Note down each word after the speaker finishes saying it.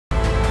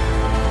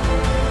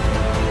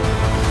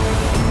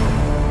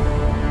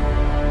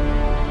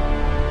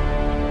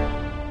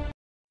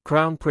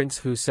Crown Prince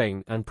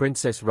Hussein and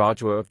Princess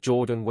Rajwa of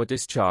Jordan were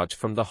discharged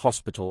from the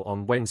hospital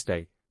on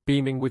Wednesday,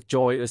 beaming with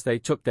joy as they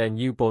took their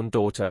newborn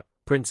daughter,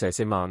 Princess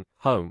Iman,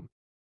 home.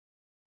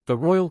 The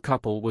royal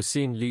couple was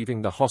seen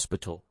leaving the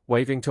hospital,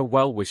 waving to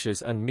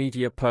well-wishers and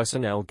media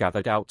personnel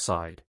gathered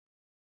outside.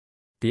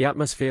 The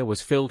atmosphere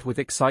was filled with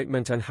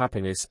excitement and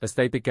happiness as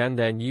they began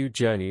their new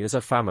journey as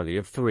a family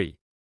of three.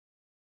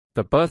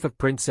 The birth of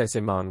Princess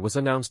Iman was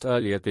announced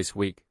earlier this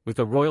week, with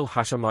the royal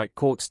Hashemite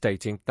court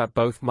stating that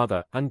both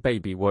mother and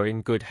baby were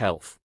in good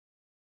health.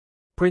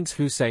 Prince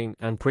Hussein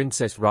and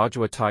Princess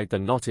Rajwa tied the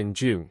knot in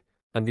June,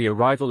 and the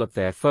arrival of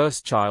their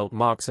first child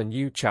marks a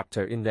new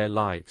chapter in their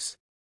lives.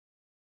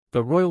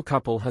 The royal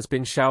couple has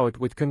been showered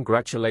with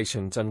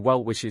congratulations and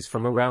well-wishes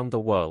from around the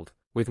world,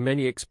 with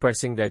many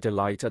expressing their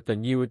delight at the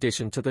new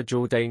addition to the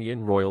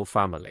Jordanian royal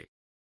family.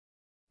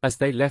 As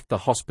they left the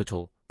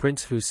hospital,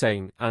 Prince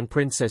Hussein and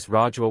Princess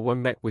Rajwa were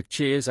met with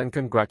cheers and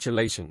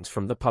congratulations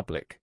from the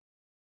public.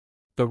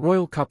 The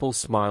royal couple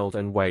smiled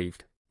and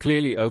waved,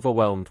 clearly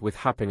overwhelmed with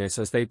happiness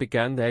as they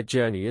began their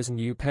journey as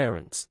new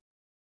parents.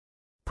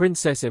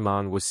 Princess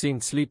Iman was seen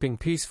sleeping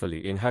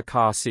peacefully in her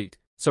car seat,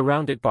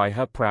 surrounded by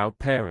her proud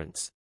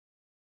parents.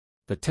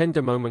 The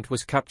tender moment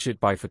was captured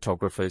by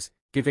photographers,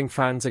 giving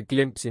fans a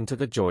glimpse into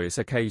the joyous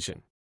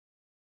occasion.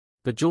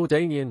 The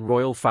Jordanian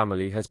royal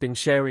family has been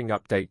sharing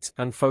updates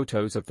and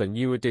photos of the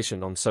new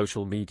addition on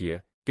social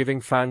media,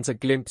 giving fans a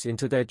glimpse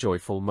into their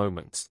joyful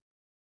moments.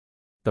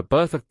 The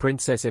birth of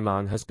Princess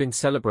Iman has been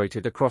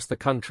celebrated across the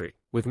country,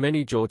 with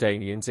many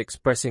Jordanians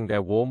expressing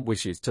their warm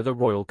wishes to the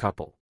royal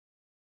couple.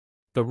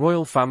 The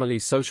royal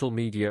family's social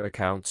media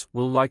accounts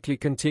will likely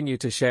continue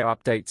to share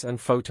updates and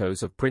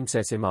photos of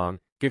Princess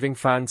Iman, giving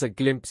fans a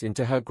glimpse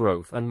into her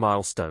growth and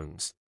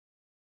milestones.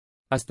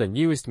 As the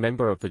newest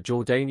member of the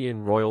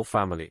Jordanian royal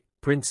family,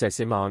 Princess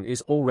Iman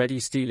is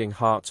already stealing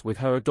hearts with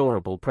her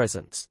adorable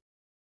presence.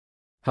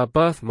 Her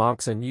birth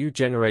marks a new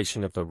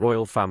generation of the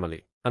royal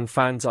family, and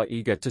fans are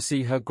eager to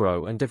see her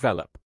grow and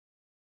develop.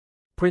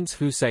 Prince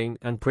Hussein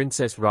and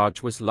Princess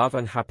Rajwa's love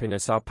and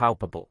happiness are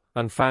palpable,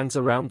 and fans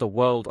around the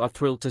world are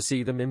thrilled to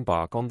see them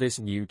embark on this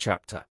new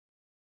chapter.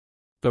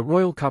 The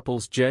royal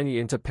couple's journey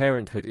into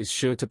parenthood is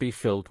sure to be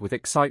filled with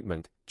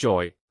excitement,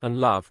 joy, and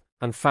love,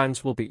 and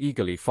fans will be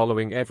eagerly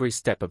following every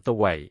step of the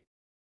way.